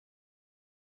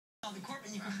On the court, but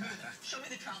you can move it. Show me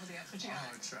the travel dance. What you got?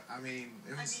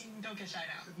 Don't get shy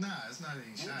now. Nah, it's not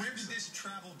any shy. Where did this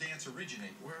travel dance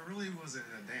originate? Well, it really wasn't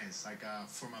a dance. Like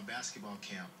for my basketball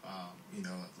camp,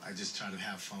 I just try to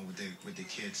have fun with the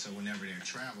kids. So whenever they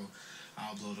travel,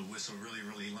 I'll blow the whistle really,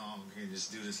 really long and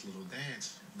just do this little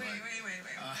dance. Wait.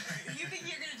 You think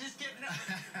you're gonna just get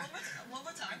one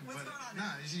more time? What's going on?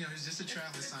 Nah, it's just a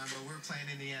traveling sign. But we were playing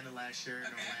Indiana last year in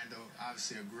Orlando.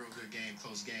 Obviously, a real good game,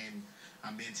 close game.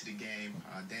 I'm into the game.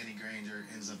 Danny Granger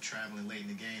ends up traveling late in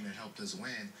the game and helped us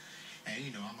win.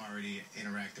 And, I'm already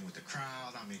interacting with the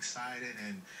crowd. I'm excited.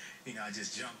 And, I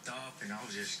just jumped up and I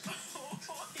was just...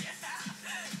 Oh, yeah.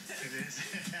 It is.